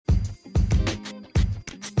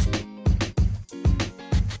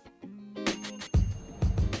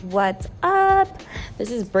What's up?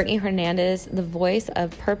 This is Brittany Hernandez, the voice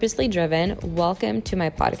of Purposely Driven. Welcome to my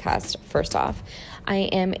podcast. First off, I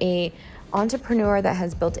am a entrepreneur that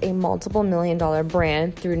has built a multiple $1,000,000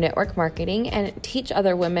 brand through network marketing and teach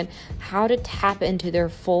other women how to tap into their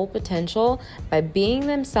full potential by being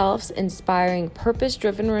themselves, inspiring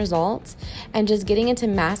purpose-driven results, and just getting into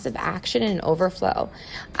massive action and overflow.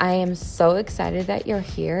 I am so excited that you're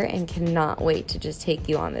here and cannot wait to just take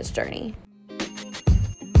you on this journey.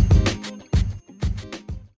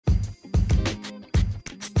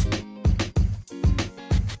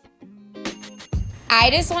 I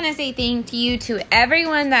just want to say thank you to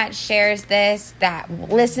everyone that shares this, that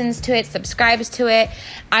listens to it, subscribes to it.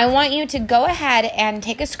 I want you to go ahead and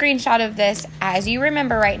take a screenshot of this as you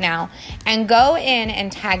remember right now and go in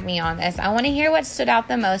and tag me on this. I want to hear what stood out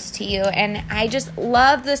the most to you, and I just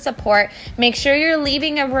love the support. Make sure you're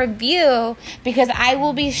leaving a review because I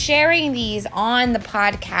will be sharing these on the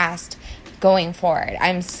podcast going forward.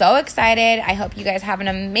 I'm so excited. I hope you guys have an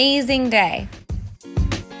amazing day.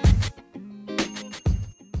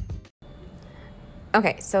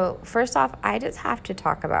 Okay, so first off, I just have to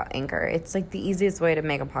talk about Anchor. It's like the easiest way to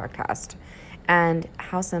make a podcast. And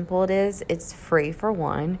how simple it is. It's free for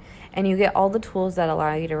one. And you get all the tools that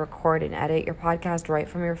allow you to record and edit your podcast right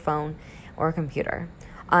from your phone or computer.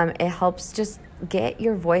 It helps just get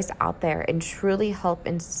your voice out there and truly help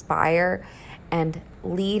inspire and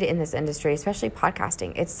lead in this industry, especially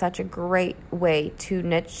podcasting. It's such a great way to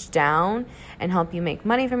niche down and help you make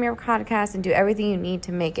money from your podcast and do everything you need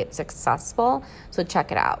to make it successful. So check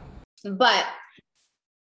it out. But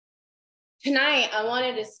tonight I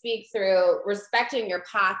wanted to speak through respecting your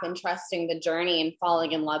path and trusting the journey and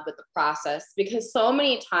falling in love with the process, because so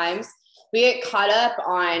many times we get caught up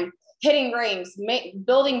on hitting rings,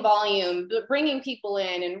 building volume, bringing people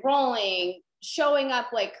in, enrolling, showing up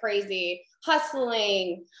like crazy,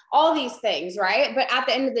 hustling, all these things, right? But at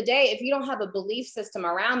the end of the day, if you don't have a belief system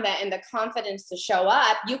around that and the confidence to show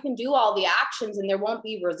up, you can do all the actions and there won't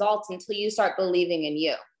be results until you start believing in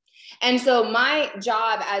you. And so my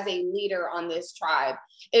job as a leader on this tribe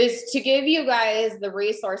is to give you guys the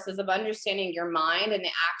resources of understanding your mind and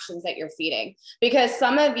the actions that you're feeding. Because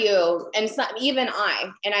some of you, and even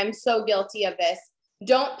and I'm so guilty of this,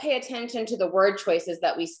 don't pay attention to the word choices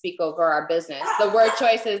that we speak over our business, the word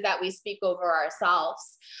choices that we speak over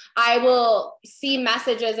ourselves. I will see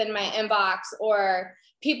messages in my inbox or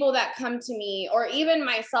people that come to me, or even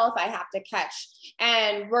myself, I have to catch.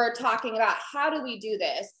 And we're talking about, how do we do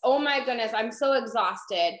this? Oh my goodness, I'm so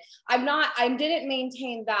exhausted. I didn't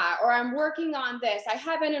maintain that, or I'm working on this. I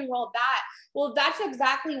haven't enrolled that. Well, that's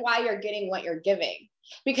exactly why you're getting what you're giving.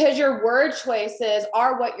 Because your word choices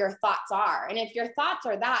are what your thoughts are. And if your thoughts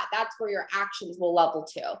are that, that's where your actions will level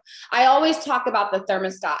to. I always talk about the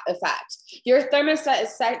thermostat effect. Your thermostat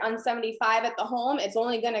is set on 75 at the home. It's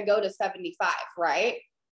only going to go to 75, right?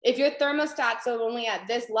 If your thermostat's only at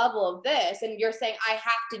this level of this, and you're saying, I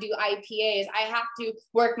have to do IPAs, I have to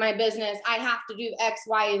work my business, I have to do X,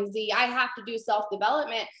 Y, and Z, I have to do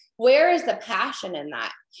self-development, where is the passion in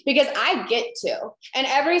that? Because I get to, and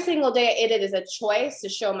every single day it is a choice to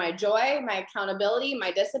show my joy, my accountability,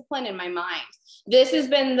 my discipline, and my mind. This has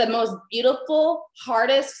been the most beautiful,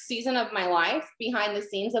 hardest season of my life behind the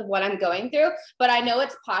scenes of what I'm going through, but I know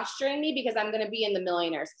it's posturing me because I'm going to be in the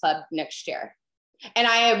Millionaires Club next year. And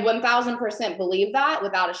I have 1000% believe that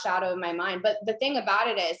without a shadow in my mind. But the thing about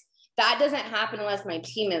it is, that doesn't happen unless my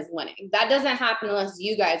team is winning. That doesn't happen unless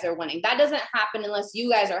you guys are winning. That doesn't happen unless you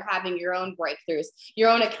guys are having your own breakthroughs, your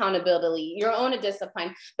own accountability, your own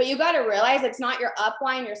discipline. But you got to realize it's not your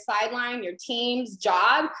upline, your sideline, your team's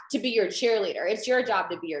job to be your cheerleader. It's your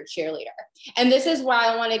job to be your cheerleader. And this is why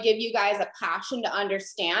I want to give you guys a passion to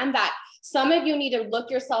understand that some of you need to look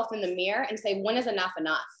yourself in the mirror and say, when is enough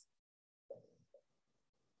enough?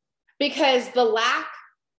 Because the lack,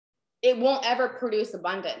 it won't ever produce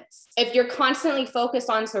abundance. If you're constantly focused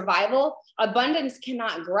on survival, abundance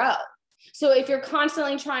cannot grow. So if you're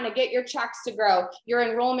constantly trying to get your checks to grow, your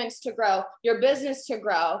enrollments to grow, your business to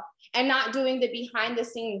grow, and not doing the behind the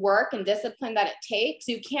scene work and discipline that it takes,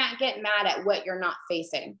 you can't get mad at what you're not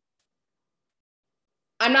facing.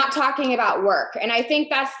 I'm not talking about work. And I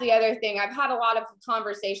think that's the other thing. I've had a lot of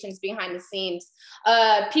conversations behind the scenes,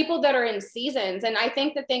 people that are in seasons. And I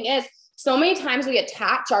think the thing is, so many times we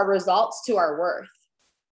attach our results to our worth.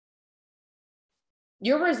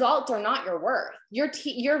 Your results are not your worth.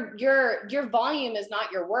 Your volume is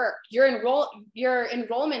not your work. Your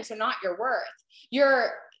enrollments are not your worth.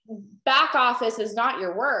 Your back office is not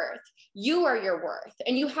your worth. You are your worth.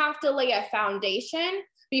 And you have to lay a foundation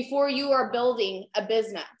before you are building a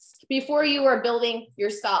business, before you are building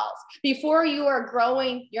yourself, before you are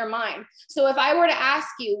growing your mind. So if I were to ask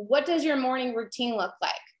you, what does your morning routine look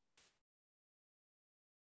like?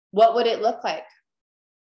 What would it look like?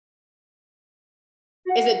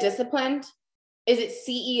 Is it disciplined? Is it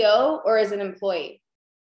CEO or is it employee?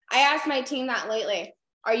 I asked my team that lately.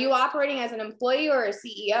 Are you operating as an employee or a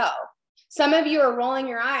CEO? Some of you are rolling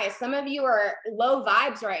your eyes. Some of you are low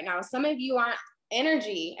vibes right now. Some of you aren't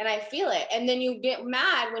energy, and I feel it. And then you get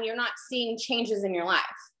mad when you're not seeing changes in your life.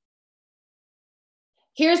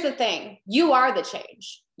 Here's the thing. You are the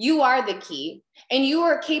change. You are the key, and you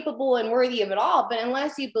are capable and worthy of it all. But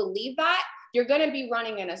unless you believe that, you're going to be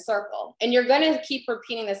running in a circle, and you're going to keep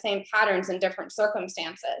repeating the same patterns in different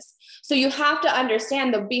circumstances. So you have to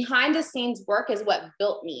understand the behind the scenes work is what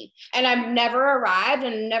built me. And I've never arrived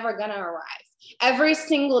and never going to arrive. Every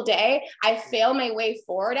single day, I fail my way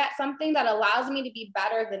forward at something that allows me to be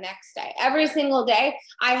better the next day. Every single day,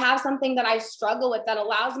 I have something that I struggle with that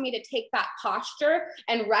allows me to take that posture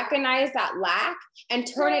and recognize that lack and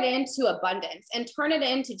turn it into abundance and turn it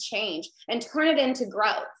into change and turn it into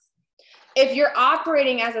growth. If you're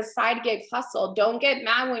operating as a side gig hustle, don't get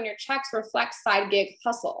mad when your checks reflect side gig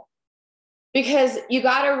hustle, because you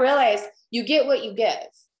got to realize you get what you give.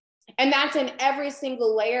 And that's in every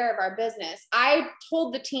single layer of our business. I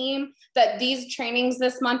told the team that these trainings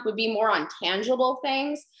this month would be more on tangible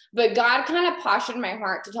things, but God kind of postured my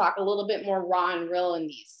heart to talk a little bit more raw and real in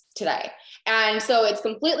these today. And so it's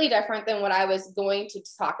completely different than what I was going to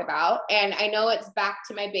talk about. And I know it's back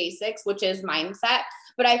to my basics, which is mindset,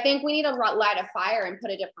 but I think we need to light a fire and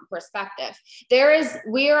put a different perspective.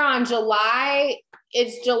 We are on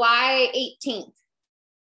it's July 18th.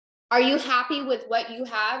 Are you happy with what you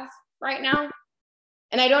have right now?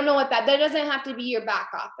 And I don't know what that doesn't have to be your back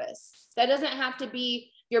office. That doesn't have to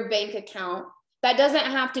be your bank account. That doesn't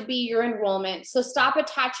have to be your enrollment. So stop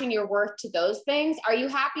attaching your worth to those things. Are you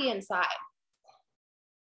happy inside?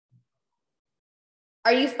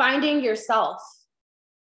 Are you finding yourself?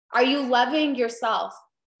 Are you loving yourself?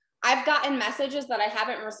 I've gotten messages that I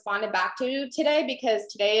haven't responded back to today because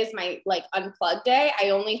today is my unplugged day. I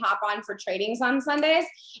only hop on for trainings on Sundays,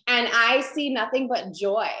 and I see nothing but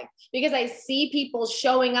joy because I see people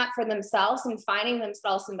showing up for themselves and finding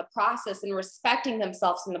themselves in the process and respecting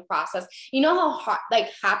themselves in the process. You know how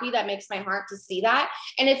happy that makes my heart to see that.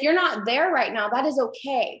 And if you're not there right now, that is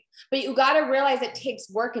okay. But you got to realize it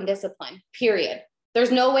takes work and discipline, period.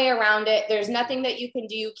 There's no way around it. There's nothing that you can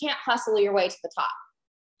do. You can't hustle your way to the top.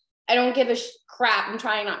 I don't give a crap. I'm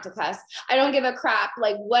trying not to cuss. I don't give a crap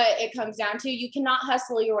what it comes down to. You cannot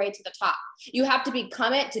hustle your way to the top. You have to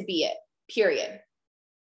become it to be it, period.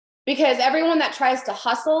 Because everyone that tries to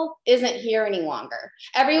hustle isn't here any longer.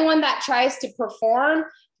 Everyone that tries to perform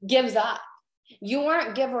gives up. You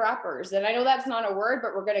aren't giver-uppers. And I know that's not a word,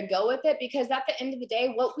 but we're going to go with it because at the end of the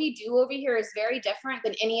day, what we do over here is very different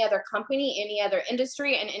than any other company, any other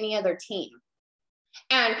industry, and any other team.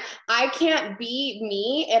 And I can't be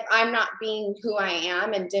me if I'm not being who I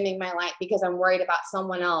am and dimming my light because I'm worried about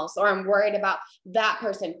someone else or I'm worried about that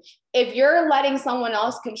person. If you're letting someone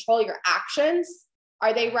else control your actions,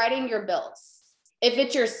 are they writing your bills? If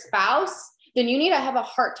it's your spouse, then you need to have a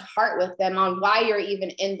heart to heart with them on why you're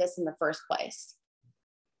even in this in the first place.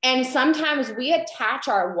 And sometimes we attach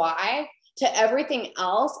our why to everything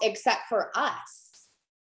else except for us.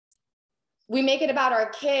 We make it about our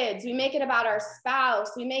kids. We make it about our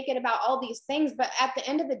spouse. We make it about all these things. But at the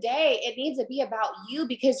end of the day, it needs to be about you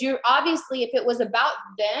because you're obviously, if it was about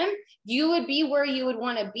them, you would be where you would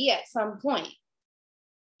want to be at some point.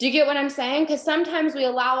 Do you get what I'm saying? Because sometimes we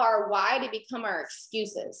allow our why to become our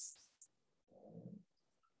excuses.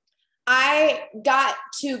 I got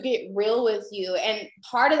to get real with you. And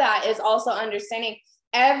part of that is also understanding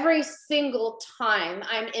every single time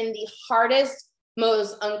I'm in the hardest,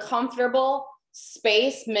 most uncomfortable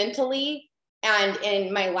space mentally and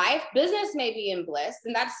in my life, business may be in bliss,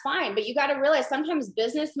 and that's fine. But you got to realize sometimes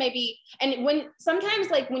business may be, and sometimes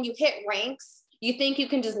when you hit ranks, you think you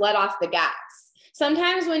can just let off the gas.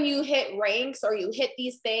 Sometimes when you hit ranks or you hit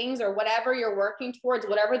these things or whatever you're working towards,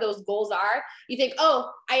 whatever those goals are, you think,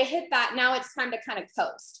 oh, I hit that. Now it's time to kind of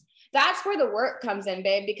coast. That's where the work comes in,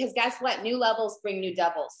 babe, because guess what? New levels bring new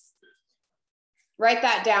devils. Write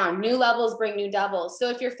that down. New levels bring new devils. So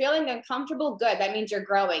if you're feeling uncomfortable, good. That means you're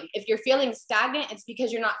growing. If you're feeling stagnant, it's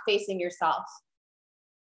because you're not facing yourself.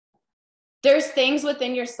 There's things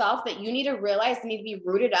within yourself that you need to realize need to be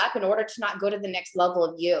rooted up in order to not go to the next level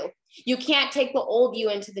of you. You can't take the old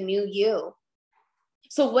you into the new you.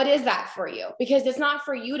 So what is that for you? Because it's not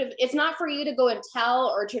for you to go and tell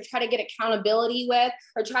or to try to get accountability with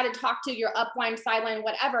or try to talk to your upline, sideline,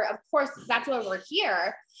 whatever. Of course, that's why we're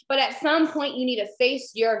here. But at some point, you need to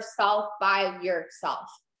face yourself by yourself.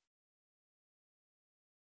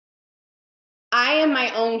 I am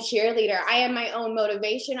my own cheerleader. I am my own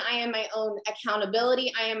motivation. I am my own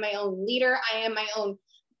accountability. I am my own leader. I am my own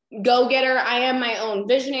go-getter. I am my own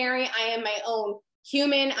visionary. I am my own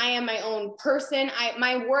human. I am my own person.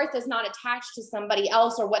 My worth is not attached to somebody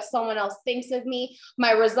else or what someone else thinks of me.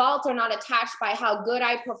 My results are not attached by how good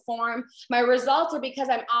I perform. My results are because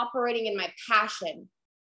I'm operating in my passion.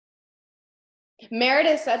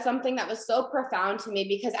 Meredith said something that was so profound to me,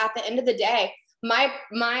 because at the end of the day, my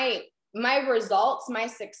results, my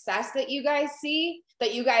success that you guys see,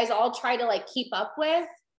 that you guys all try to like keep up with,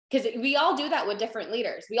 because we all do that with different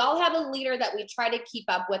leaders. We all have a leader that we try to keep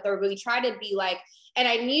up with, or we try to be like, and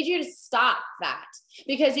I need you to stop that,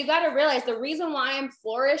 because you got to realize the reason why I'm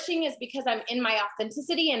flourishing is because I'm in my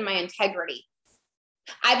authenticity and my integrity.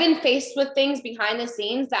 I've been faced with things behind the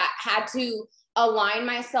scenes that had to align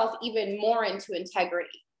myself even more into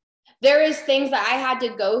integrity. There is things that I had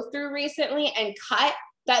to go through recently and cut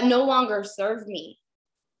that no longer serve me.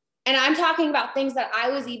 And I'm talking about things that I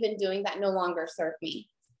was even doing that no longer serve me.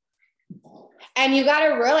 And you got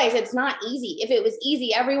to realize it's not easy. If it was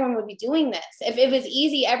easy, everyone would be doing this. If it was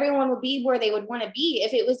easy, everyone would be where they would want to be.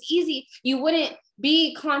 If it was easy, you wouldn't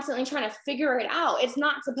be constantly trying to figure it out. It's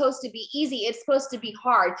not supposed to be easy. It's supposed to be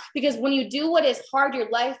hard, because when you do what is hard, your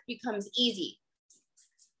life becomes easy.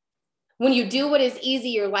 When you do what is easy,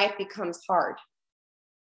 your life becomes hard.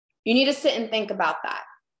 You need to sit and think about that.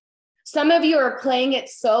 Some of you are playing it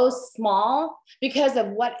so small because of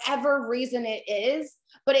whatever reason it is,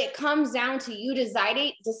 but it comes down to you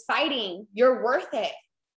deciding you're worth it.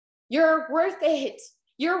 You're worth it.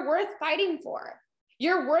 You're worth fighting for.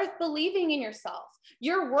 You're worth believing in yourself.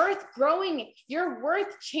 You're worth growing. You're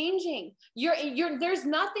worth changing. There's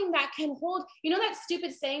nothing that can hold, that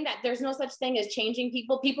stupid saying that there's no such thing as changing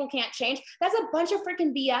people. People can't change. That's a bunch of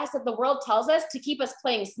freaking BS that the world tells us to keep us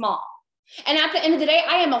playing small. And at the end of the day,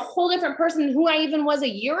 I am a whole different person than who I even was a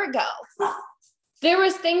year ago. There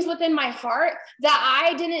was things within my heart that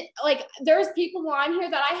I didn't like. There's people on here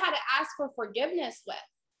that I had to ask for forgiveness with,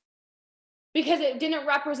 because it didn't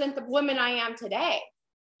represent the woman I am today.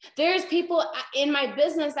 There's people in my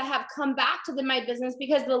business that have come back to my business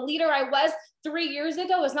because the leader I was 3 years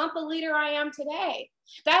ago is not the leader I am today.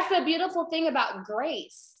 That's the beautiful thing about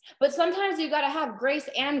grace. But sometimes you got to have grace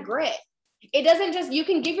and grit. It doesn't just, you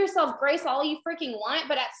can give yourself grace all you freaking want,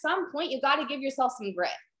 but at some point you got to give yourself some grit.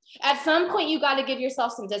 At some point you got to give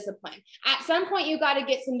yourself some discipline. At some point you got to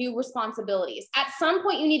get some new responsibilities. At some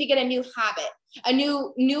point you need to get a new habit, a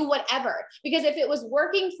new whatever. Because if it was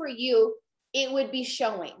working for you, it would be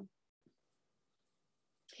showing.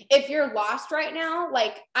 If you're lost right now,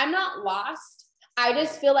 like, I'm not lost. I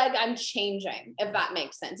just feel like I'm changing, if that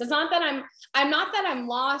makes sense. It's not that I'm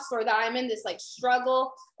lost or that I'm in this like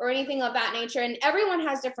struggle or anything of that nature. And everyone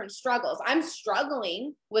has different struggles. I'm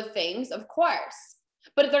struggling with things, of course,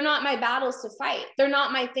 but they're not my battles to fight. They're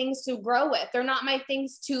not my things to grow with. They're not my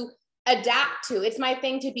things to adapt to. It's my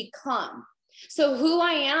thing to become. So who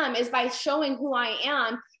I am is by showing who I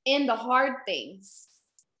am in the hard things.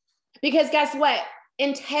 Because guess what?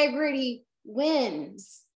 Integrity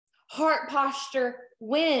wins. Heart posture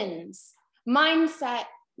wins. Mindset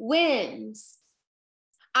wins.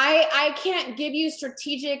 I can't give you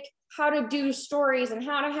strategic how to do stories and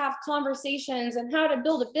how to have conversations and how to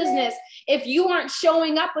build a business if you aren't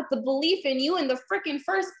showing up with the belief in you in the freaking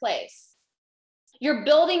first place. You're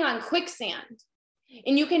building on quicksand.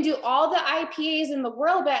 And you can do all the IPAs in the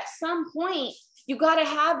world, but at some point, you got to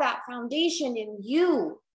have that foundation in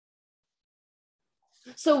you.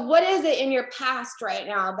 So what is it in your past right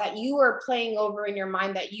now that you are playing over in your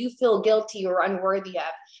mind that you feel guilty or unworthy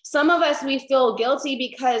of? Some of us, we feel guilty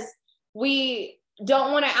because we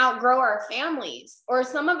don't want to outgrow our families. Or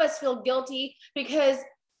some of us feel guilty because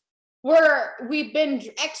we've been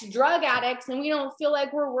ex-drug addicts and we don't feel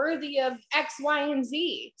like we're worthy of X, Y, and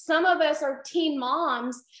Z. Some of us are teen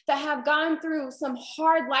moms that have gone through some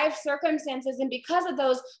hard life circumstances. And because of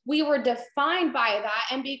those, we were defined by that.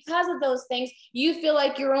 And because of those things, you feel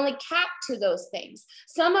like you're only capped to those things.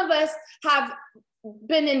 Some of us have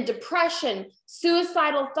been in depression,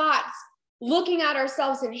 suicidal thoughts, looking at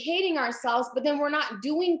ourselves and hating ourselves, but then we're not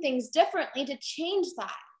doing things differently to change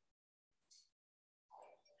that.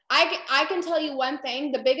 I can tell you one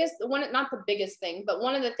thing, the biggest one, not the biggest thing, but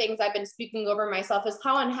one of the things I've been speaking over myself is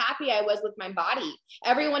how unhappy I was with my body.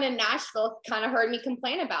 Everyone in Nashville kind of heard me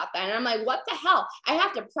complain about that. And I'm like, what the hell? I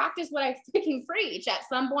have to practice what I freaking preach at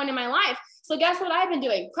some point in my life. So guess what I've been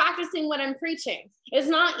doing? Practicing what I'm preaching. It's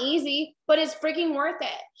not easy, but it's freaking worth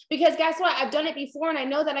it. Because guess what? I've done it before and I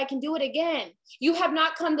know that I can do it again. You have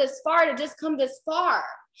not come this far to just come this far.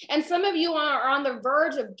 And some of you are on the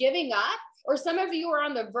verge of giving up, or some of you are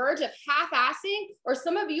on the verge of half-assing, or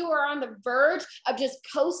some of you are on the verge of just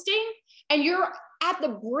coasting, and you're at the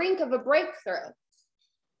brink of a breakthrough.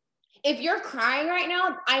 If you're crying right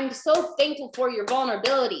now, I'm so thankful for your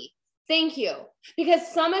vulnerability. Thank you.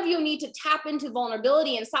 Because some of you need to tap into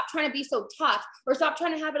vulnerability and stop trying to be so tough, or stop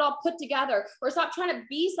trying to have it all put together, or stop trying to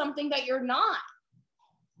be something that you're not.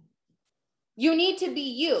 You need to be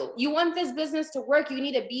you. You want this business to work, you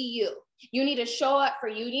need to be you. You need to show up for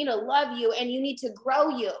you. You need to love you, and you need to grow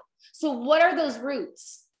you. So what are those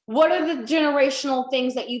roots? What are the generational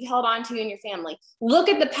things that you've held on to in your family? Look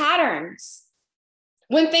at the patterns.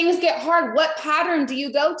 When things get hard, what pattern do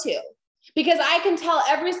you go to? Because I can tell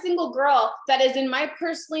every single girl that is in my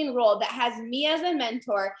Purslane role that has me as a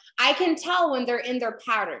mentor, I can tell when they're in their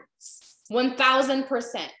patterns,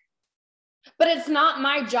 1000%. But it's not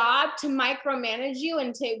my job to micromanage you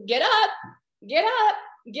and to get up, get up,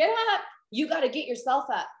 get up. You got to get yourself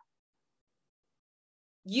up.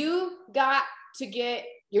 You got to get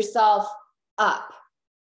yourself up.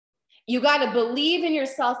 You got to believe in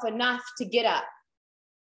yourself enough to get up.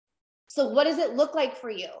 So what does it look like for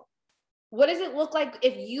you? What does it look like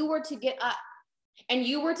if you were to get up and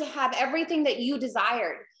you were to have everything that you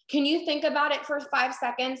desired? Can you think about it for 5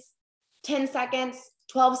 seconds, 10 seconds,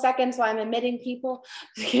 12 seconds while I'm admitting people?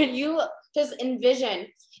 Can you just envision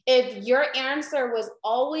if your answer was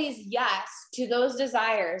always yes to those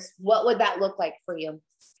desires, what would that look like for you?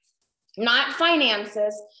 Not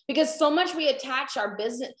finances, because so much we attach our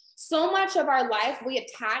business, so much of our life, we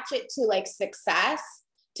attach it to like success,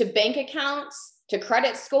 to bank accounts, to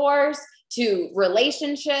credit scores, to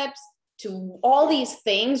relationships, to all these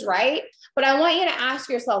things, right? But I want you to ask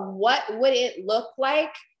yourself, what would it look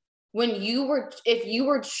like when if you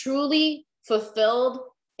were truly fulfilled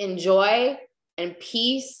in joy and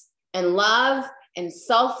peace and love and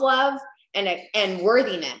self-love and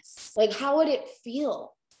worthiness? Like, how would it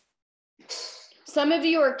feel? Some of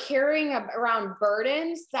you are carrying around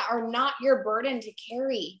burdens that are not your burden to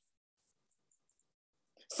carry.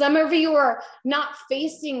 Some of you are not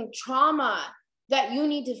facing trauma that you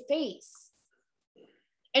need to face.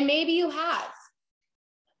 And maybe you have.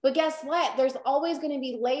 But guess what? There's always going to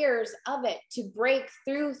be layers of it to break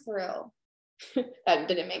through. That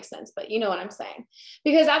didn't make sense, but you know what I'm saying.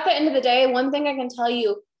 Because at the end of the day, one thing I can tell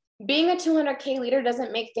you, being a 200K leader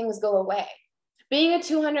doesn't make things go away. Being a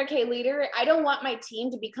 200K leader, I don't want my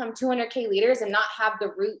team to become 200K leaders and not have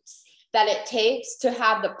the roots that it takes to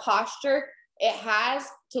have the posture it has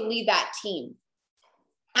to lead that team.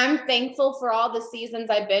 I'm thankful for all the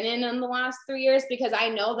seasons I've been in the last 3 years, because I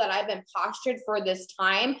know that I've been postured for this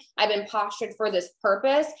time. I've been postured for this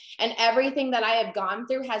purpose, and everything that I have gone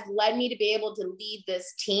through has led me to be able to lead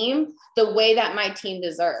this team the way that my team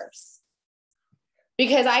deserves.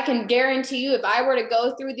 Because I can guarantee you, if I were to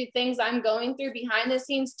go through the things I'm going through behind the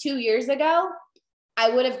scenes 2 years ago, I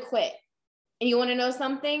would have quit. And you want to know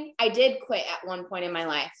something? I did quit at one point in my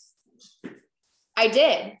life. I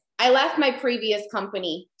did. I left my previous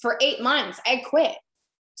company for 8 months. I quit.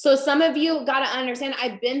 So some of you got to understand,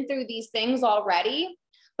 I've been through these things already,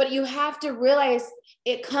 but you have to realize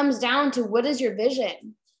it comes down to, what is your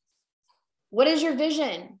vision? What is your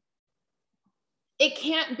vision? It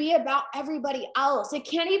can't be about everybody else. It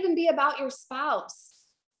can't even be about your spouse.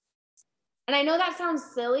 And I know that sounds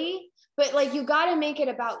silly, but like, you got to make it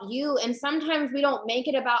about you. And sometimes we don't make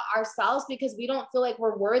it about ourselves because we don't feel like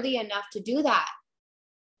we're worthy enough to do that.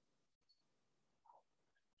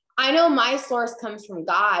 I know my source comes from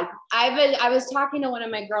God. I was talking to one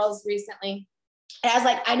of my girls recently, and I was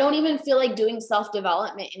like, I don't even feel like doing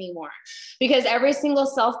self-development anymore, because every single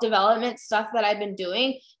self-development stuff that I've been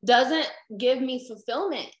doing doesn't give me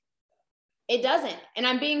fulfillment. It doesn't. And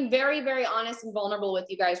I'm being very, very honest and vulnerable with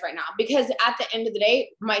you guys right now, because at the end of the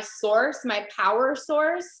day, my source, my power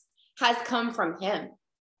source, has come from Him.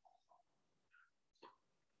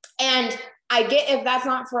 And I get if that's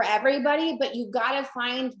not for everybody, but you got to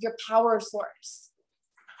find your power source.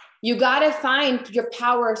 You got to find your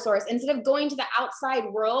power source instead of going to the outside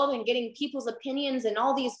world and getting people's opinions and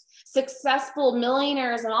all these successful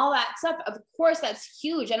millionaires and all that stuff. Of course, that's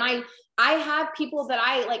huge. And I have people that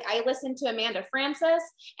I listen to Amanda Francis,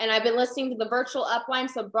 and I've been listening to the virtual upline.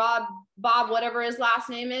 So Bob, whatever his last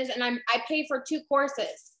name is. And I pay for 2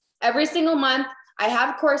 courses every single month. I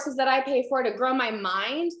have courses that I pay for to grow my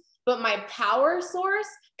mind, but my power source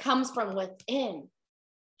comes from within.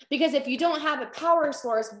 Because if you don't have a power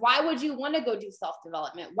source, why would you want to go do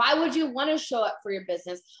self-development? Why would you want to show up for your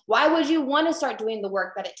business? Why would you want to start doing the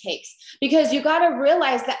work that it takes? Because you got to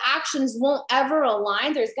realize the actions won't ever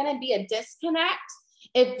align. There's going to be a disconnect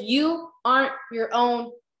if you aren't your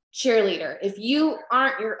own cheerleader, if you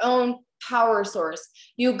aren't your own power source.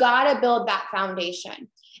 You got to build that foundation.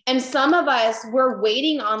 And some of us, we're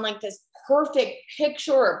waiting on like this perfect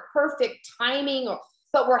picture or perfect timing,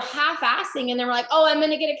 but we're half-assing, and then we're like, oh, I'm going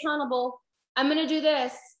to get accountable. I'm going to do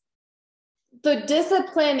this. The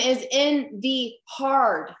discipline is in the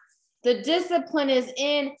hard. The discipline is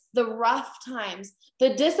in the rough times.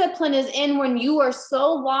 The discipline is in when you are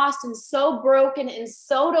so lost and so broken and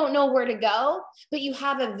so don't know where to go, but you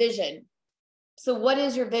have a vision. So what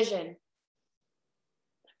is your vision?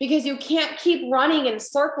 Because you can't keep running in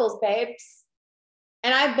circles, babes.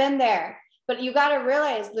 And I've been there. But you got to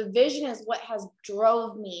realize the vision is what has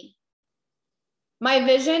drove me. My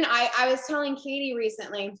vision, I was telling Katie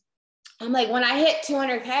recently, I'm like, when I hit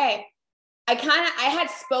 200K, I had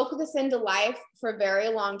spoke this into life for a very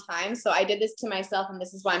long time. So I did this to myself, and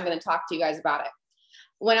this is why I'm going to talk to you guys about it.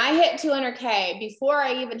 When I hit 200K, before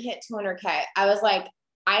I even hit 200K, I was like,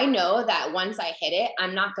 I know that once I hit it,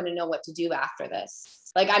 I'm not going to know what to do after this.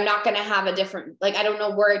 Like, I'm not going to have a different, like, I don't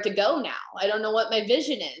know where to go now. I don't know what my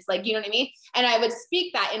vision is. Like, you know what I mean? And I would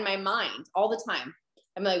speak that in my mind all the time.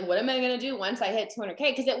 I'm like, what am I going to do once I hit 200K?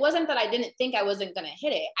 Because it wasn't that I didn't think I wasn't going to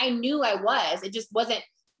hit it. I knew I was. It just wasn't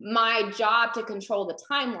my job to control the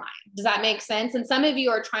timeline. Does that make sense? And some of you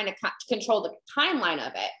are trying to control the timeline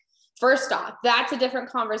of it. First off, that's a different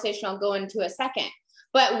conversation I'll go into a second.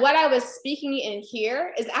 But what I was speaking in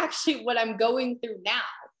here is actually what I'm going through now.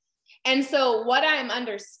 And so what I'm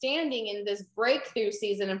understanding in this breakthrough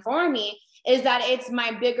season for me is that it's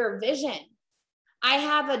my bigger vision. I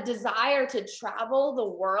have a desire to travel the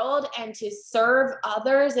world and to serve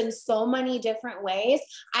others in so many different ways.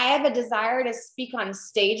 I have a desire to speak on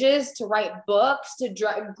stages, to write books, to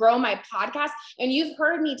grow my podcast. And you've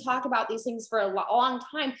heard me talk about these things for a long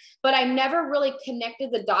time, but I never really connected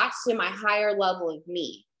the dots to my higher level of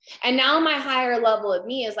me. And now my higher level of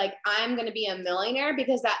me is like, I'm going to be a millionaire,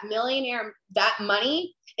 because that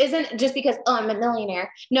money isn't just because, oh, I'm a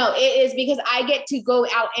millionaire. No, it is because I get to go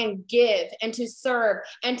out and give and to serve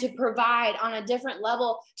and to provide on a different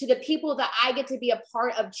level to the people that I get to be a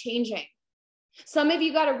part of changing. Some of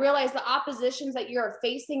you got to realize the oppositions that you're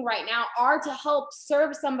facing right now are to help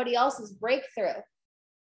serve somebody else's breakthrough,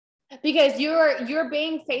 because you're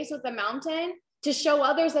being faced with a mountain to show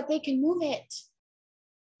others that they can move it.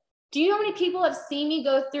 Do you know how many people have seen me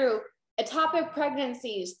go through ectopic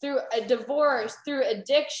pregnancies, through a divorce, through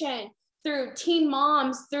addiction, through teen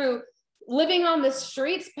moms, through living on the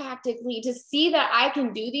streets practically? To see that I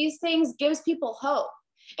can do these things gives people hope.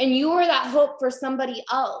 And you are that hope for somebody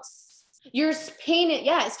else. Your pain,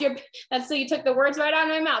 yes, that's so you took the words right out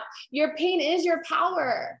of my mouth. Your pain is your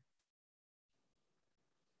power.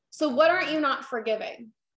 So what aren't you not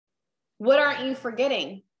forgiving? What aren't you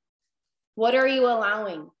forgetting? What are you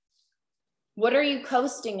allowing? What are you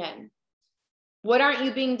coasting in? What aren't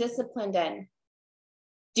you being disciplined in?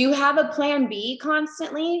 Do you have a plan B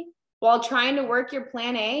constantly while trying to work your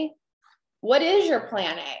plan A? What is your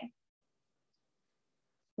plan A?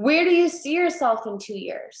 Where do you see yourself in 2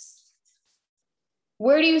 years?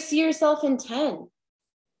 Where do you see yourself in 10?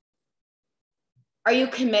 Are you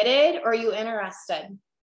committed or are you interested?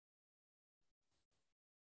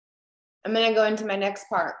 I'm going to go into my next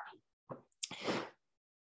part.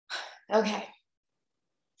 Okay.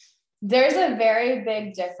 There's a very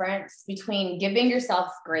big difference between giving yourself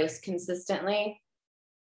grace consistently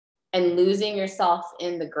and losing yourself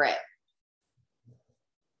in the grit.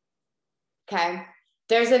 Okay.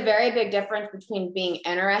 There's a very big difference between being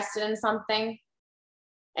interested in something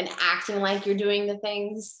and acting like you're doing the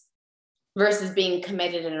things versus being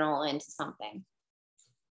committed and all into something.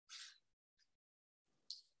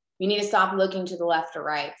 You need to stop looking to the left or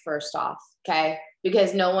right, first off, okay?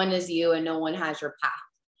 Because no one is you and no one has your path.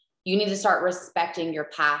 You need to start respecting your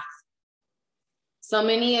path. So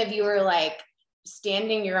many of you are like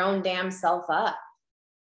standing your own damn self up.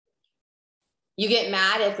 You get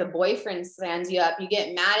mad if a boyfriend stands you up. You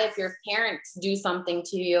get mad if your parents do something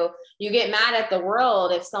to you. You get mad at the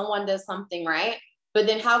world if someone does something right. But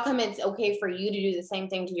then how come it's okay for you to do the same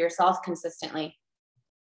thing to yourself consistently?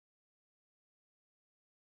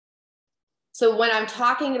 So when I'm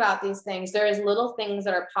talking about these things, there is little things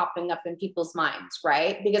that are popping up in people's minds,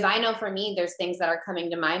 right? Because I know for me, there's things that are coming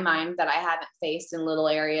to my mind that I haven't faced in little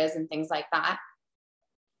areas and things like that.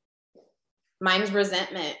 Mine's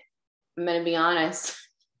resentment. I'm going to be honest.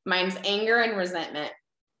 Mine's anger and resentment.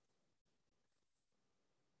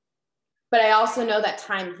 But I also know that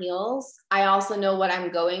time heals. I also know what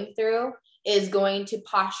I'm going through is going to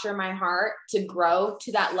posture my heart to grow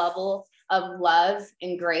to that level of love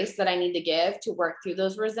and grace that I need to give to work through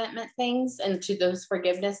those resentment things and to those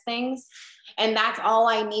forgiveness things. And that's all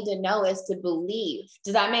I need to know is to believe.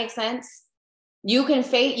 Does that make sense? You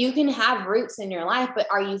can have roots in your life, but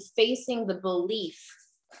are you facing the belief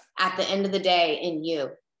at the end of the day in you?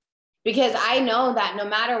 Because I know that no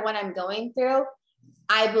matter what I'm going through,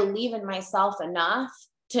 I believe in myself enough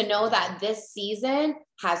to know that this season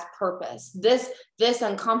has purpose. This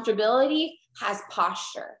uncomfortability has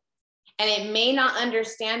posture. And it may not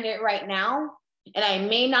understand it right now. And I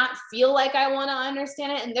may not feel like I want to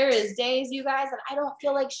understand it. And there is days, you guys, that I don't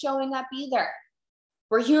feel like showing up either.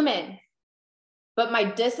 We're human. But my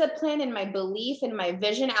discipline and my belief and my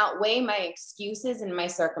vision outweigh my excuses and my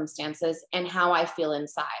circumstances and how I feel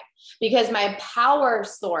inside. Because my power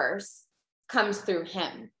source comes through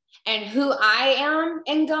him. And who I am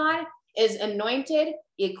in God is anointed,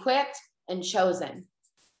 equipped, and chosen.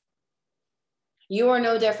 You are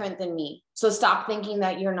no different than me. So stop thinking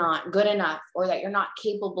that you're not good enough or that you're not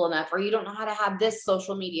capable enough or you don't know how to have this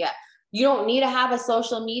social media. You don't need to have a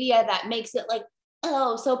social media that makes it like,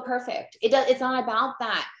 oh, so perfect. It's not about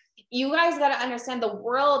that. You guys got to understand the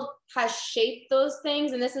world has shaped those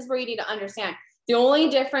things. And this is where you need to understand. The only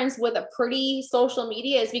difference with a pretty social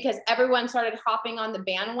media is because everyone started hopping on the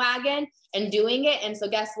bandwagon and doing it. And so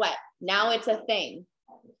guess what? Now it's a thing.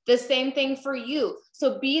 The same thing for you.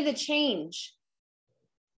 So be the change.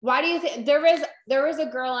 Why do you think there is a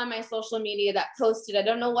girl on my social media that posted, I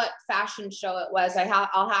don't know what fashion show it was.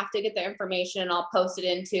 I'll have to get the information and I'll post it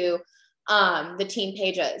into the team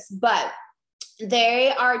pages, but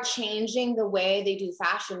they are changing the way they do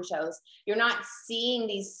fashion shows. You're not seeing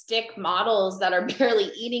these stick models that are barely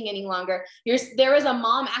eating any longer. There was a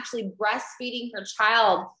mom actually breastfeeding her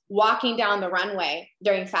child walking down the runway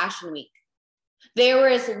during Fashion Week. There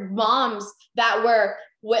was moms that were,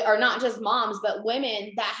 or not just moms, but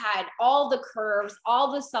women that had all the curves,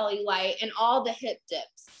 all the cellulite, and all the hip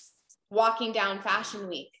dips walking down Fashion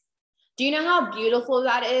Week. Do you know how beautiful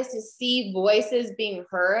that is to see voices being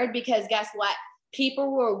heard? Because guess what? People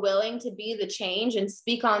who are willing to be the change and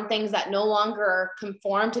speak on things that no longer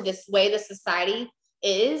conform to this way the society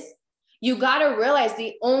is. You got to realize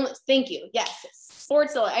thank you. Yes.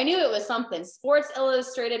 Sports Illustrated. I knew it was something. Sports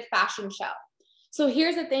Illustrated fashion show. So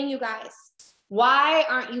here's the thing, you guys. Why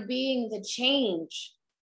aren't you being the change?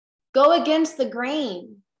 Go against the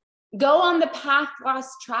grain. Go on the path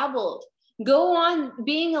less traveled. Go on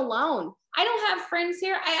being alone. I don't have friends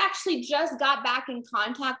here. I actually just got back in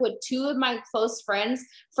contact with two of my close friends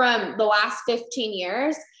from the last 15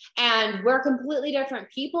 years, and we're completely different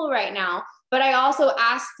people right now. But I also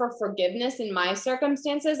asked for forgiveness in my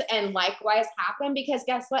circumstances, and likewise happened because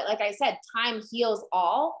guess what? Like I said, time heals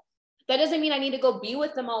all. That doesn't mean I need to go be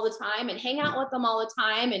with them all the time and hang out with them all the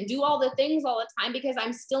time and do all the things all the time because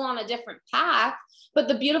I'm still on a different path. But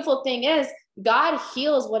the beautiful thing is God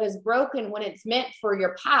heals what is broken when it's meant for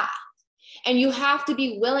your path. And you have to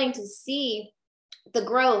be willing to see the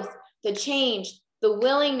growth, the change, the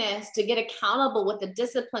willingness to get accountable with the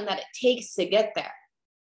discipline that it takes to get there.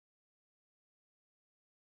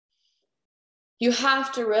 You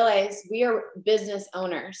have to realize we are business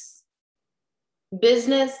owners.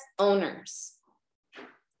 Business owners.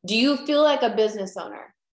 Do you feel like a business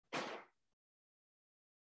owner?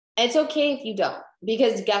 It's okay if you don't,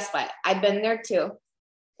 because guess what? I've been there too.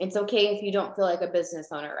 It's okay if you don't feel like a business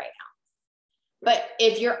owner right now. But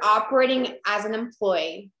if you're operating as an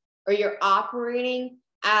employee or you're operating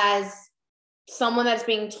as someone that's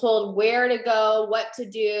being told where to go, what to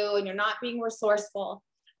do, and you're not being resourceful,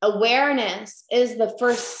 awareness is the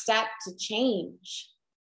first step to change.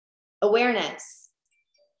 Awareness.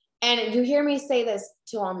 And you hear me say this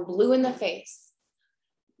till I'm blue in the face.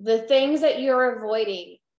 The things that you're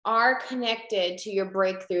avoiding are connected to your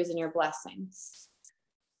breakthroughs and your blessings.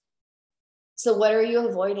 So what are you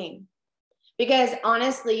avoiding? Because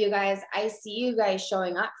honestly, you guys, I see you guys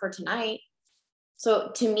showing up for tonight.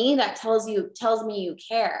 So to me, that tells me you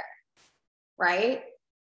care, right?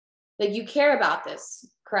 Like, you care about this,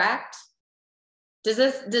 correct? Does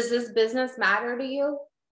this business matter to you?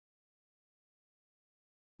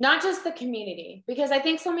 Not just the community, because I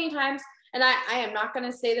think so many times, and I am not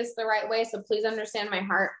going to say this the right way, so please understand my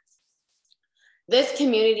heart. This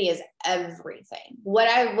community is everything.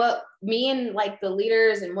 What me and like the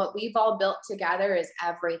leaders and what we've all built together is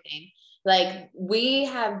everything. Like, we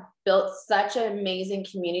have built such an amazing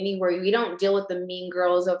community where you don't deal with the mean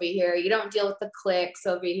girls over here. You don't deal with the cliques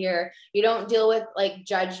over here. You don't deal with like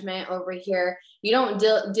judgment over here. You don't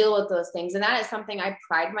deal with those things. And that is something I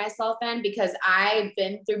pride myself in, because I've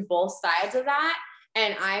been through both sides of that.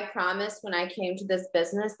 And I promised when I came to this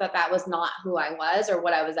business that that was not who I was or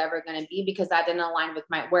what I was ever going to be, because that didn't align with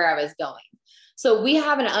where I was going. So we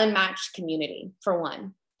have an unmatched community, for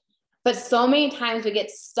one. But so many times we get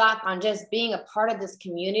stuck on just being a part of this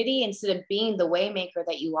community instead of being the waymaker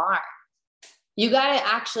that you are. You got to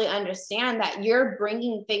actually understand that you're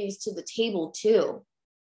bringing things to the table too.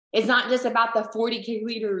 It's not just about the 40K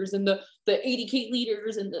leaders and the 80K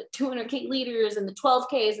leaders and the 200K leaders and the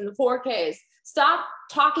 12Ks and the 4Ks. Stop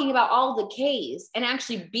talking about all the Ks and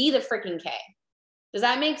actually be the freaking K. Does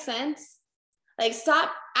that make sense? Like,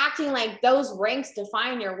 stop acting like those ranks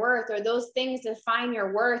define your worth, or those things define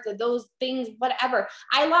your worth, or those things, whatever.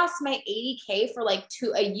 I lost my 80K for like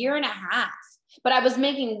a year and a half, but I was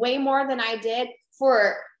making way more than I did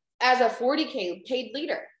as a 40K paid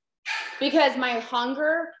leader, because my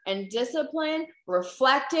hunger and discipline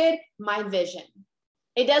reflected my vision.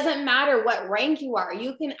 It doesn't matter what rank you are.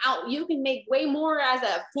 You can make way more as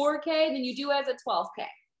a 4K than you do as a 12K.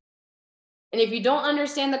 And if you don't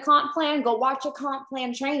understand the comp plan, go watch a comp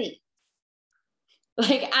plan training.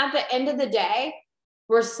 Like, at the end of the day,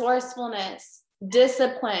 resourcefulness,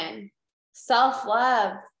 discipline,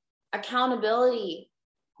 self-love, accountability,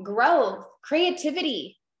 growth,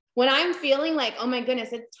 creativity. When I'm feeling like, oh my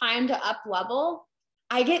goodness, it's time to up level,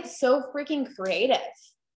 I get so freaking creative.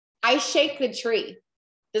 I shake the tree.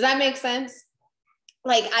 Does that make sense?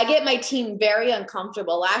 Like, I get my team very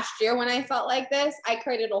uncomfortable. Last year when I felt like this, I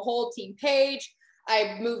created a whole team page.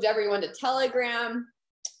 I moved everyone to Telegram.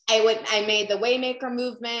 I made the Waymaker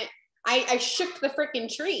movement. I shook the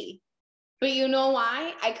freaking tree. But you know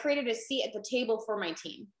why? I created a seat at the table for my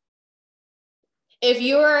team. If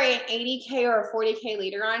you are an 80K or a 40K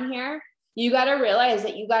leader on here, you got to realize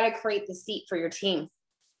that you got to create the seat for your team.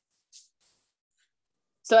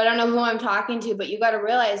 So I don't know who I'm talking to, but you got to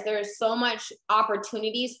realize there's so much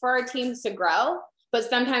opportunities for our teams to grow, but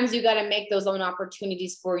sometimes you got to make those own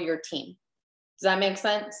opportunities for your team. Does that make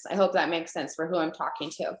sense? I hope that makes sense for who I'm talking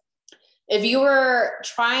to. If you were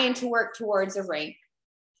trying to work towards a rank,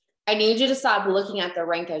 I need you to stop looking at the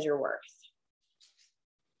rank as your worth.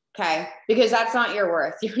 Okay? Because that's not your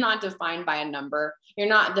worth. You're not defined by a number. You're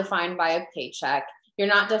not defined by a paycheck. You're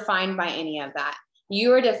not defined by any of that.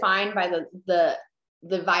 You are defined by the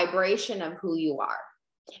vibration of who you are.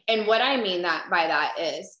 And what I mean by that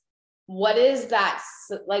is, what is that,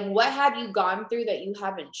 like, what have you gone through that you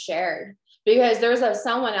haven't shared? Because there's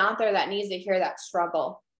someone out there that needs to hear that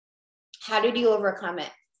struggle. How did you overcome it?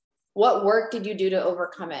 What work did you do to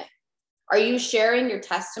overcome it? Are you sharing your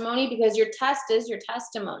testimony? Because your test is your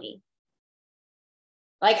testimony.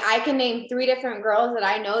 Like, I can name 3 different girls that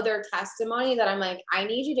I know their testimony that I'm like, I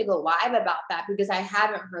need you to go live about that, because I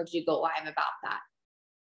haven't heard you go live about that.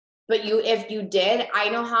 But if you did, I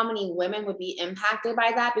know how many women would be impacted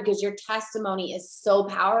by that, because your testimony is so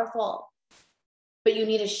powerful. But you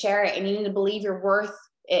need to share it, and you need to believe you're worth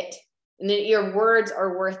it, and that your words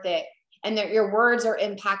are worth it, and that your words are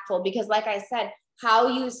impactful. Because like I said, how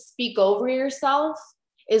you speak over yourself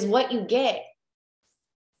is what you get.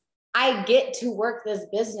 I get to work this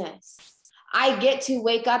business. I get to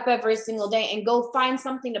wake up every single day and go find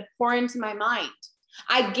something to pour into my mind.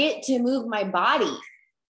 I get to move my body.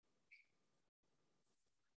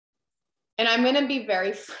 And I'm going to be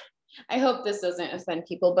I hope this doesn't offend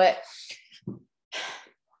people, but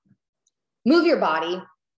move your body.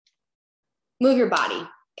 Move your body.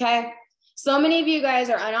 Okay. So many of you guys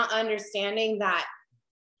are not understanding that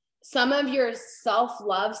some of your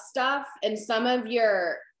self-love stuff and some of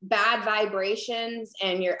your bad vibrations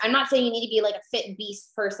and I'm not saying you need to be like a fit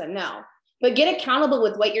beast person. No, but get accountable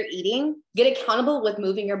with what you're eating, get accountable with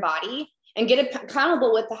moving your body, and get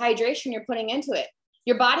accountable with the hydration you're putting into it.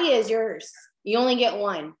 Your body is yours. You only get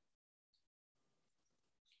one.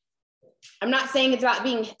 I'm not saying it's about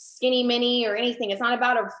being skinny mini or anything. It's not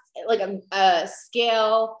about a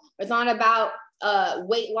scale. It's not about a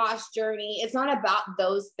weight loss journey. It's not about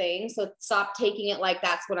those things. So stop taking it like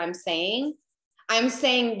that's what I'm saying. I'm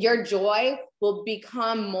saying your joy will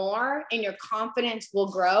become more and your confidence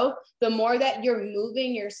will grow the more that you're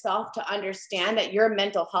moving yourself to understand that your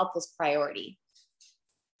mental health is priority.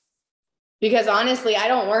 Because honestly, I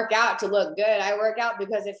don't work out to look good. I work out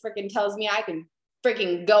because it freaking tells me I can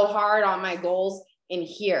freaking go hard on my goals in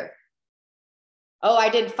here. Oh, I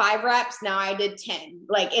did 5 reps. Now I did 10.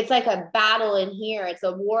 Like, it's like a battle in here. It's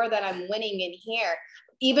a war that I'm winning in here.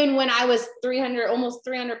 Even when I was almost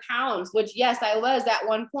 300 pounds, which yes, I was at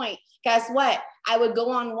one point. Guess what? I would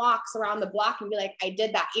go on walks around the block and be like, I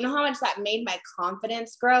did that. You know how much that made my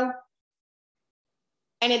confidence grow?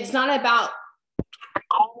 And it's not about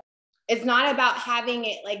having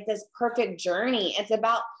it like this perfect journey. It's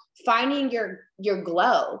about finding your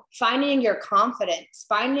glow, finding your confidence,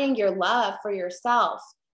 finding your love for yourself.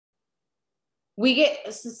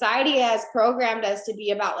 Society has programmed us to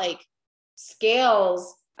be about like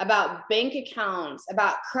scales, about bank accounts,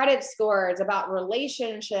 about credit scores, about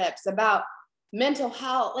relationships, about mental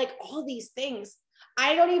health, like all these things.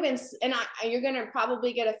 I don't even, you're going to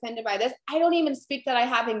probably get offended by this. I don't even speak that I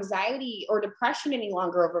have anxiety or depression any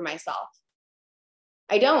longer over myself.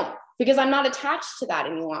 I don't, because I'm not attached to that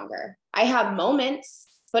any longer. I have moments,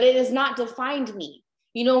 but it has not defined me.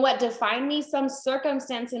 You know what defined me? Some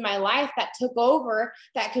circumstance in my life that took over,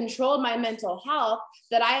 that controlled my mental health,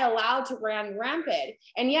 that I allowed to run rampant.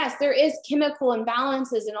 And yes, there is chemical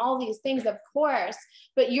imbalances and all these things, of course,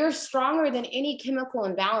 but you're stronger than any chemical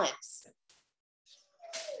imbalance.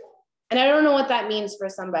 And I don't know what that means for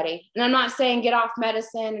somebody. And I'm not saying get off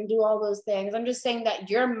medicine and do all those things. I'm just saying that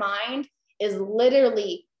your mind is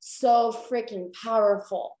literally so freaking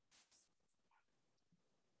powerful.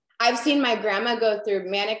 I've seen my grandma go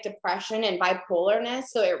through manic depression and bipolarness,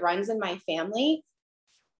 so it runs in my family.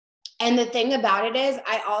 And the thing about it is,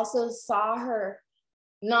 I also saw her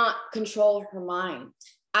not control her mind.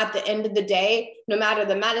 At the end of the day, no matter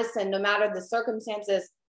the medicine, no matter the circumstances,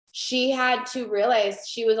 she had to realize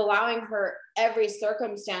she was allowing her every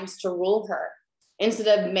circumstance to rule her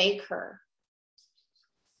instead of make her.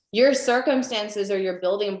 Your circumstances are your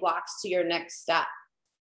building blocks to your next step.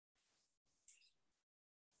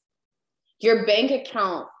 Your bank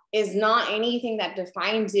account is not anything that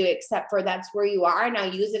defines you, except for that's where you are. Now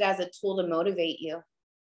use it as a tool to motivate you.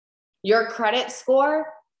 Your credit score,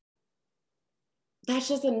 that's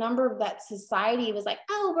just a number that society was like,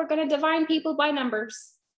 oh, we're going to define people by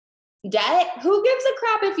numbers. Debt? Who gives a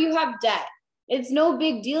crap if you have debt? It's no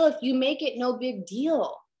big deal if you make it no big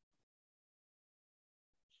deal.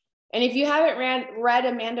 And if you haven't read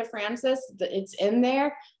Amanda Frances, it's in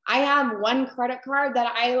there. I have one credit card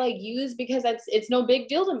that I like use because it's no big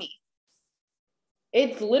deal to me.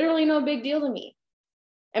 It's literally no big deal to me.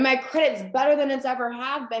 And my credit's better than it's ever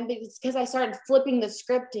have been because I started flipping the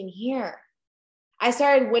script in here. I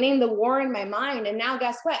started winning the war in my mind. And now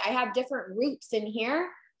guess what? I have different roots in here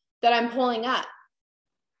that I'm pulling up.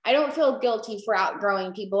 I don't feel guilty for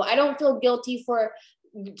outgrowing people. I don't feel guilty for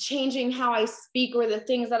changing how I speak or the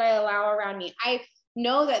things that I allow around me. I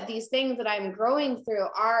know that these things that I'm growing through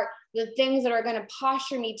are the things that are going to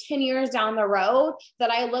posture me 10 years down the road,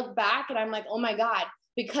 that I look back and I'm like, oh my God,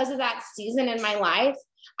 because of that season in my life,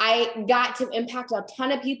 I got to impact a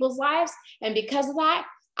ton of people's lives. And because of that,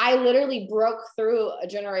 I literally broke through a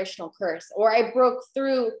generational curse, or I broke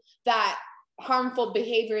through that harmful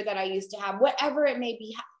behavior that I used to have, whatever it may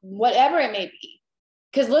be.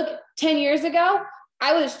 Because look, 10 years ago,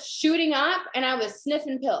 I was shooting up and I was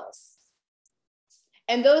sniffing pills.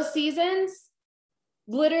 And those seasons,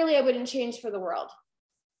 literally, I wouldn't change for the world.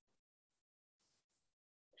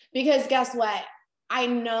 Because guess what? I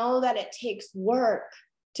know that it takes work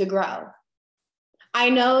to grow. I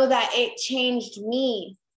know that it changed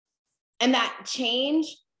me. And that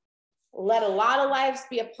change let a lot of lives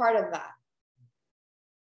be a part of that.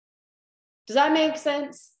 Does that make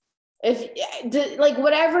sense? Like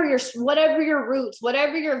whatever your roots,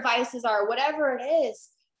 whatever your vices are, whatever it is,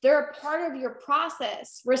 they're a part of your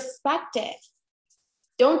process. Respect it.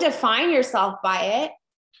 Don't define yourself by it,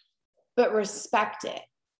 but respect it.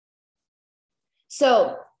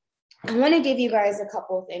 So I want to give you guys a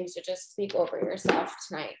couple of things to just speak over yourself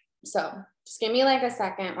tonight. So just give me like a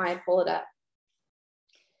second while I pull it up.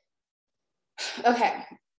 Okay.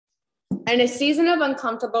 In a season of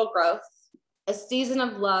uncomfortable growth, a season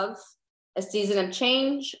of love, a season of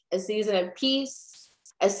change, a season of peace,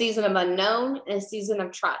 a season of unknown, and a season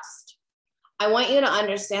of trust. I want you to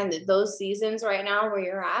understand that those seasons right now where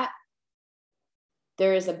you're at,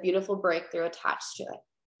 there is a beautiful breakthrough attached to it.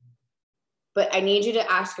 But I need you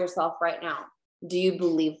to ask yourself right now, do you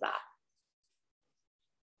believe that?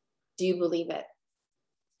 Do you believe it?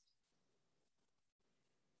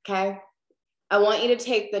 Okay. I want you to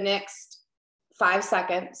take the next 5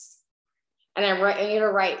 seconds and I want you to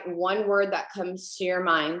write one word that comes to your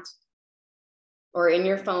mind or in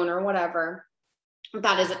your phone or whatever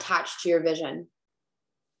that is attached to your vision.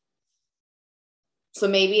 So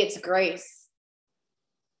maybe it's grace.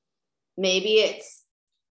 Maybe it's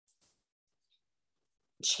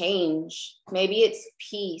change. Maybe it's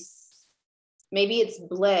peace. Maybe it's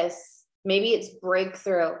bliss. Maybe it's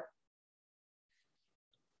breakthrough.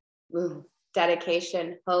 Ooh,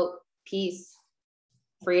 dedication, hope, peace,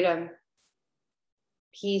 freedom.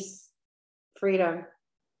 Peace, freedom,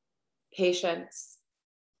 patience.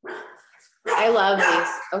 I love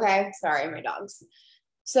these. Okay, sorry, my dogs.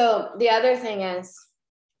 So the other thing is,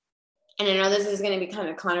 and I know this is going to be kind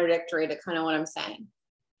of contradictory to kind of what I'm saying,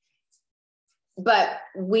 but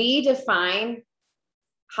we define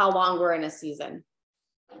how long we're in a season.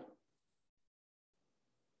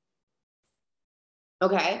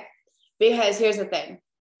 Okay, because here's the thing.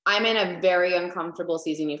 I'm in a very uncomfortable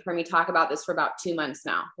season. You've heard me talk about this for about 2 months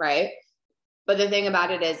now, right? But the thing about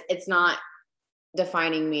it is it's not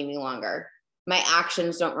defining me any longer. My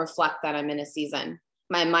actions don't reflect that I'm in a season.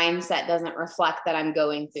 My mindset doesn't reflect that I'm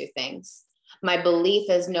going through things. My belief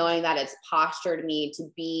is knowing that it's postured me to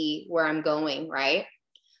be where I'm going, right?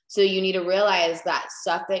 So you need to realize that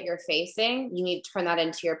stuff that you're facing, you need to turn that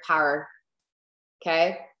into your power,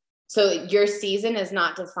 okay? So your season is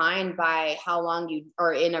not defined by how long you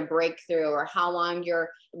are in a breakthrough or how long you're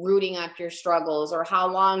rooting up your struggles or how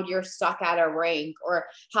long you're stuck at a rank or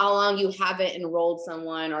how long you haven't enrolled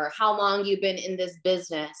someone or how long you've been in this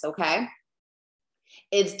business, okay?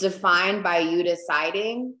 It's defined by you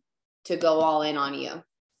deciding to go all in on you.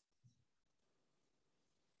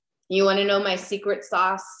 You want to know my secret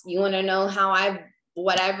sauce? You want to know how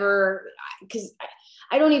whatever, because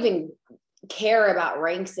I don't even care about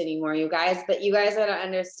ranks anymore, you guys, but you guys gotta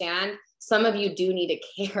understand, some of you do need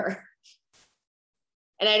to care.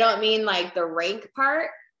 And I don't mean like the rank part,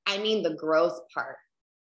 I mean the growth part.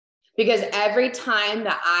 Because every time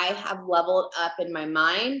that I have leveled up in my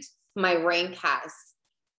mind, my rank has.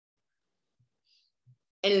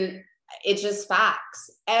 And it's just facts.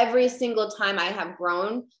 Every single time I have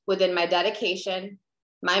grown within my dedication,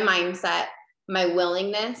 my mindset, my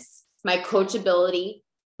willingness, my coachability,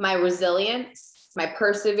 my resilience, my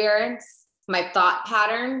perseverance, my thought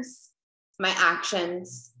patterns, my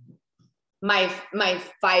actions, my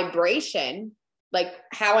vibration, like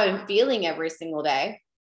how I'm feeling every single day.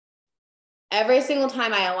 Every single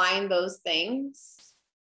time I align those things,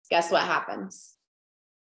 guess what happens?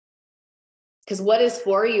 Because what is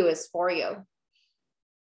for you is for you.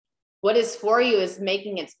 What is for you is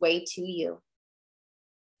making its way to you.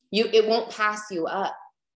 It won't pass you up.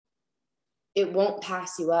 It won't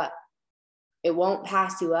pass you up. It won't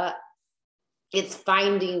pass you up. It's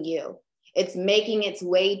finding you. It's making its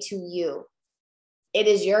way to you. It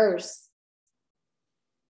is yours.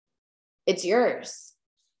 It's yours.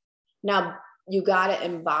 Now you got to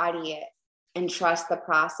embody it and trust the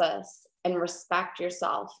process and respect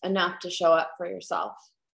yourself enough to show up for yourself,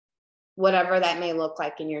 whatever that may look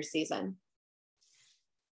like in your season.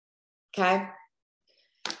 Okay.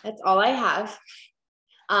 That's all I have.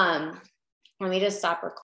 Let me just stop recording.